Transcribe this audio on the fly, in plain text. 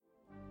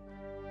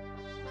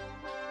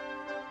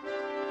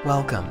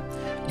Welcome.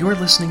 You're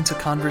listening to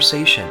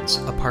Conversations,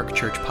 a Park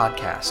Church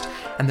podcast,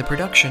 and the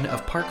production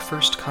of Park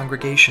First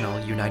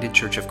Congregational United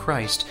Church of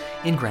Christ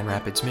in Grand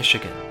Rapids,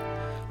 Michigan.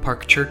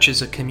 Park Church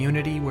is a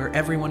community where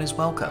everyone is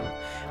welcome,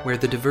 where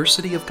the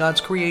diversity of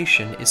God's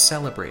creation is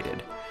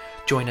celebrated.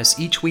 Join us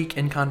each week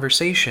in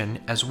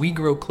conversation as we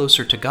grow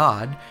closer to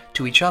God,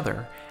 to each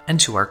other, and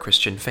to our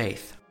Christian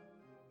faith.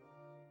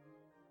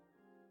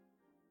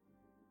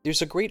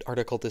 There's a great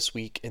article this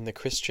week in the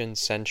Christian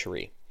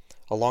Century,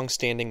 a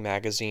long-standing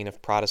magazine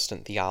of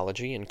Protestant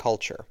theology and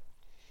culture.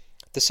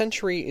 The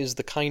Century is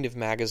the kind of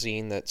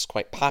magazine that's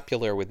quite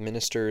popular with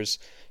ministers,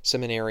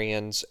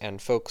 seminarians, and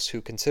folks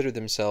who consider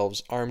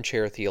themselves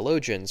armchair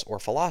theologians or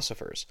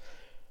philosophers.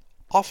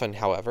 Often,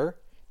 however,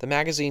 the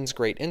magazine's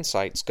great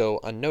insights go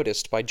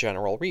unnoticed by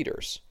general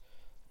readers,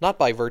 not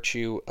by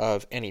virtue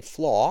of any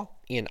flaw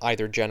in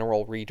either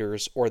general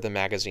readers or the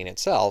magazine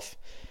itself.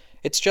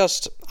 It's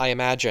just, I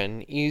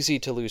imagine, easy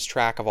to lose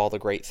track of all the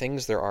great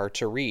things there are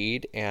to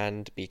read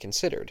and be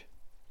considered.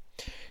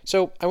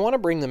 So I want to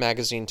bring the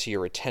magazine to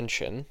your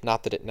attention,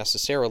 not that it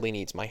necessarily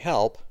needs my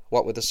help,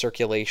 what with a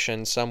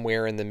circulation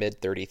somewhere in the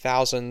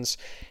mid-30,000s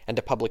and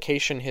a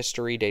publication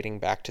history dating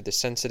back to the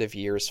sensitive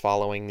years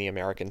following the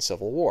American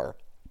Civil War.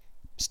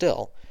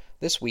 Still,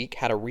 this week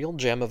had a real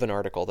gem of an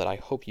article that I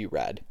hope you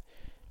read.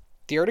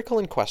 The article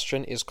in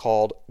question is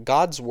called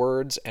God's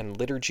Words and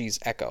Liturgy's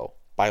Echo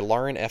by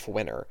Lauren F.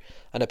 Winner,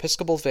 an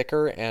Episcopal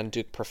vicar and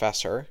Duke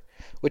professor,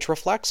 which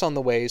reflects on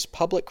the ways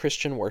public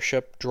Christian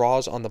worship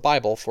draws on the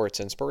Bible for its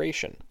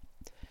inspiration.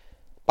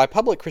 By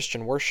public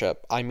Christian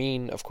worship, I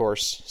mean, of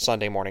course,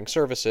 Sunday morning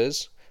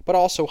services, but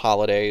also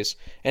holidays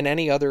and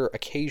any other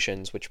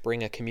occasions which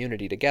bring a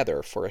community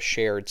together for a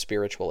shared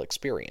spiritual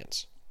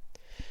experience.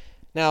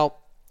 Now,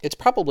 it's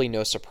probably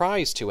no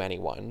surprise to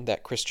anyone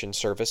that Christian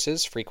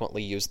services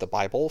frequently use the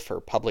Bible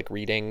for public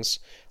readings,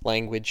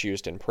 language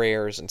used in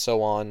prayers, and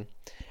so on,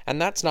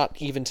 and that's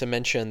not even to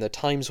mention the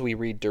times we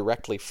read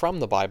directly from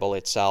the Bible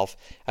itself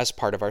as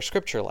part of our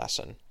scripture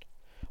lesson.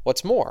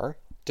 What's more,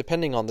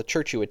 depending on the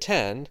church you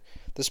attend,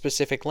 the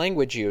specific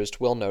language used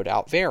will no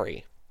doubt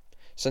vary.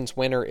 Since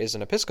Winner is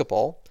an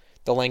Episcopal,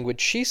 the language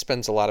she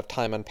spends a lot of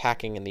time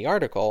unpacking in the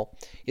article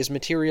is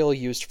material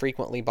used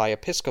frequently by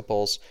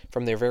Episcopals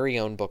from their very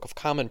own Book of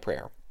Common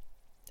Prayer.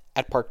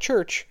 At Park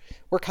Church,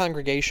 we're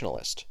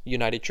Congregationalist,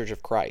 United Church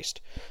of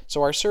Christ,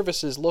 so our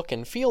services look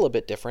and feel a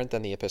bit different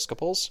than the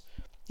Episcopals,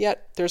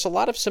 yet there's a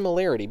lot of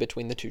similarity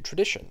between the two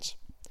traditions.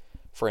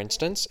 For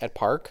instance, at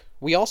Park,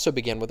 we also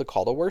begin with a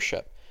call to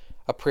worship,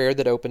 a prayer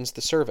that opens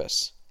the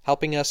service,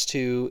 helping us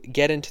to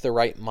get into the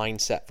right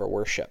mindset for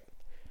worship.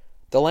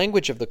 The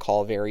language of the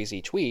call varies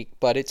each week,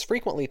 but it's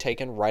frequently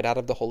taken right out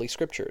of the Holy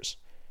Scriptures.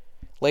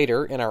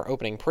 Later, in our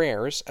opening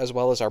prayers, as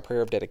well as our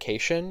prayer of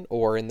dedication,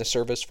 or in the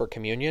service for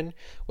communion,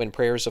 when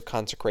prayers of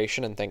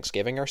consecration and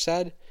thanksgiving are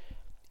said,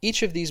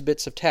 each of these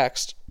bits of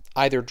text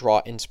either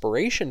draw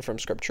inspiration from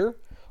Scripture,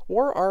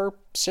 or are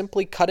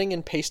simply cutting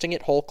and pasting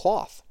it whole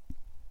cloth.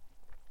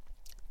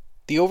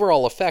 The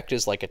overall effect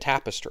is like a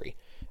tapestry,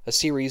 a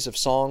series of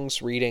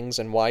songs, readings,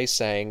 and wise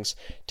sayings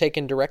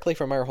taken directly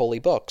from our holy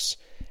books,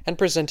 and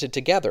presented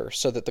together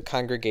so that the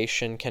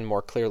congregation can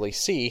more clearly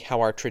see how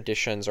our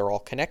traditions are all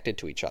connected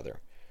to each other,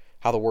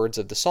 how the words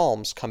of the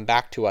Psalms come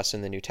back to us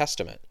in the New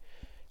Testament,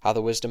 how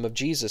the wisdom of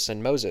Jesus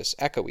and Moses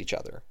echo each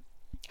other,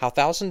 how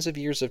thousands of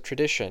years of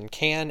tradition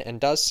can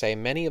and does say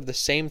many of the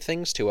same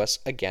things to us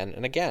again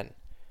and again.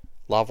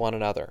 Love one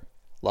another,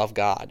 love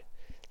God,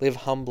 live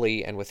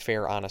humbly and with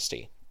fair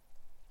honesty.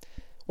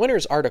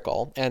 Winner's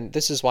article, and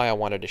this is why I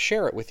wanted to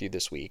share it with you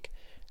this week,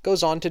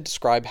 goes on to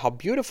describe how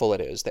beautiful it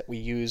is that we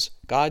use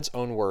God's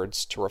own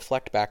words to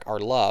reflect back our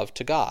love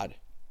to God.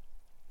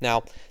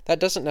 Now, that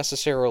doesn't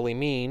necessarily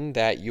mean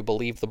that you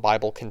believe the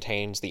Bible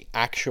contains the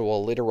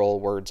actual literal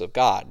words of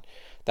God.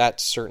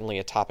 That's certainly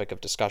a topic of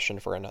discussion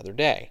for another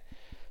day.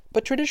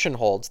 But tradition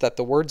holds that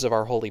the words of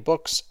our holy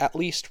books at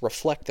least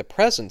reflect the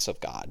presence of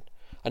God,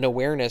 an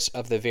awareness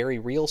of the very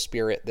real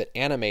Spirit that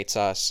animates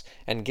us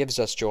and gives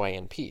us joy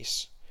and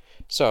peace.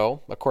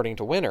 So, according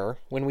to Winner,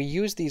 when we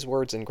use these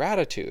words in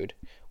gratitude,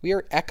 we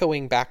are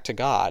echoing back to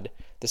God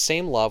the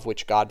same love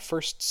which God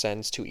first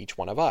sends to each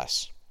one of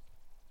us.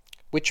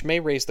 Which may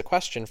raise the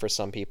question for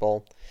some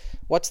people,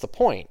 what's the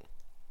point?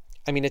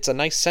 I mean, it's a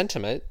nice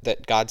sentiment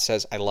that God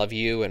says, I love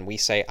you, and we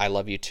say, I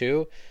love you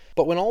too,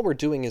 but when all we're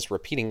doing is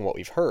repeating what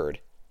we've heard,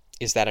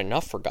 is that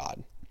enough for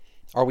God?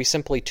 Are we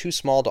simply too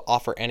small to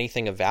offer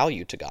anything of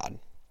value to God?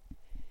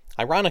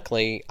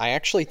 Ironically, I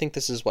actually think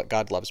this is what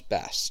God loves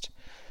best.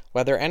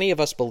 Whether any of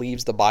us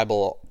believes the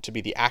Bible to be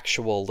the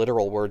actual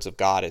literal words of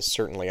God is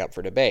certainly up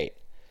for debate.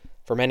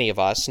 For many of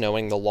us,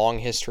 knowing the long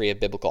history of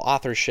biblical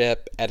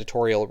authorship,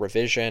 editorial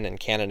revision, and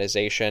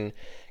canonization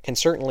can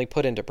certainly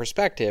put into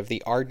perspective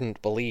the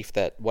ardent belief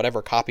that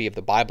whatever copy of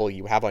the Bible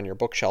you have on your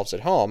bookshelves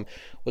at home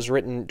was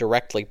written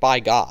directly by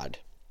God.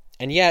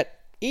 And yet,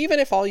 even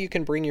if all you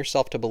can bring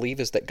yourself to believe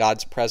is that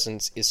God's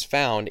presence is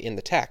found in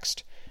the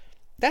text,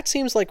 that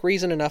seems like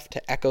reason enough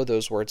to echo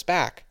those words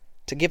back,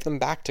 to give them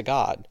back to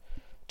God,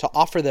 to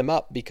offer them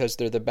up because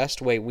they're the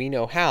best way we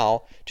know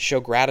how to show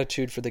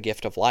gratitude for the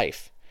gift of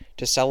life,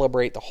 to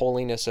celebrate the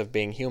holiness of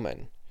being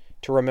human,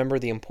 to remember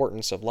the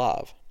importance of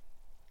love.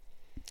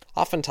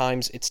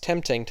 Oftentimes, it's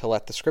tempting to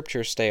let the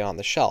scriptures stay on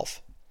the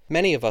shelf.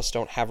 Many of us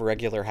don't have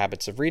regular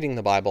habits of reading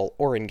the Bible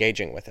or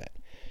engaging with it.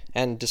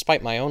 And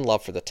despite my own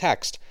love for the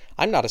text,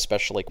 I'm not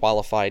especially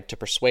qualified to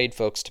persuade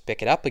folks to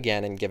pick it up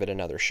again and give it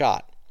another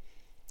shot.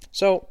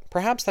 So,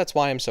 perhaps that's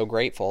why I'm so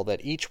grateful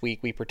that each week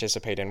we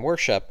participate in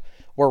worship,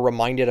 we're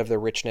reminded of the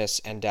richness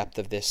and depth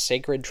of this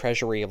sacred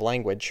treasury of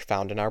language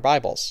found in our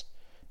Bibles.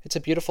 It's a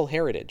beautiful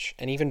heritage,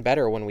 and even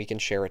better when we can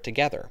share it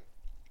together.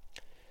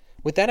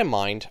 With that in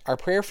mind, our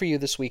prayer for you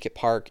this week at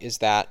Park is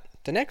that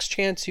the next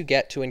chance you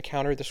get to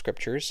encounter the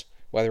scriptures,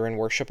 whether in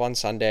worship on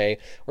Sunday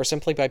or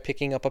simply by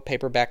picking up a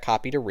paperback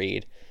copy to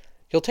read,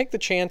 you'll take the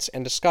chance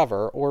and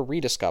discover or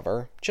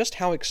rediscover just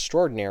how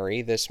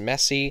extraordinary this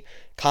messy,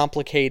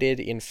 complicated,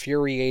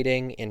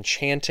 infuriating,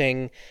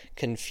 enchanting,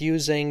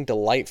 confusing,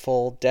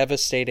 delightful,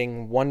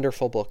 devastating,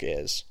 wonderful book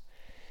is.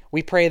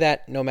 We pray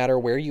that no matter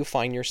where you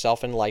find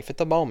yourself in life at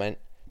the moment,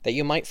 that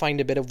you might find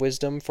a bit of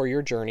wisdom for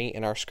your journey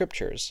in our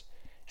scriptures,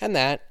 and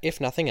that,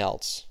 if nothing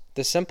else,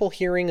 the simple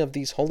hearing of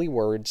these holy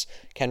words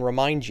can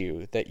remind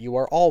you that you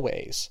are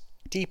always,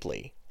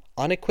 deeply,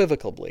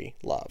 unequivocally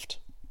loved.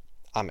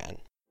 Amen.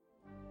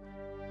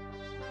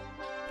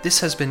 This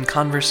has been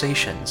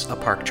Conversations, a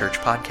Park Church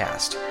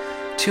podcast.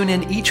 Tune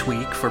in each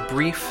week for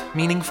brief,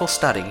 meaningful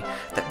study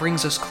that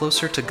brings us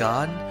closer to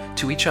God,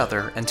 to each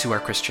other, and to our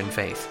Christian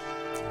faith.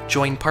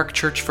 Join Park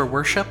Church for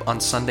worship on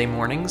Sunday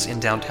mornings in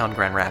downtown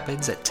Grand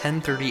Rapids at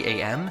 10:30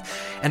 a.m.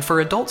 and for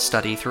adult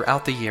study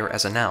throughout the year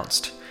as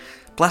announced.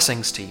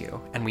 Blessings to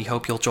you, and we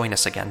hope you'll join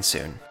us again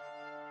soon.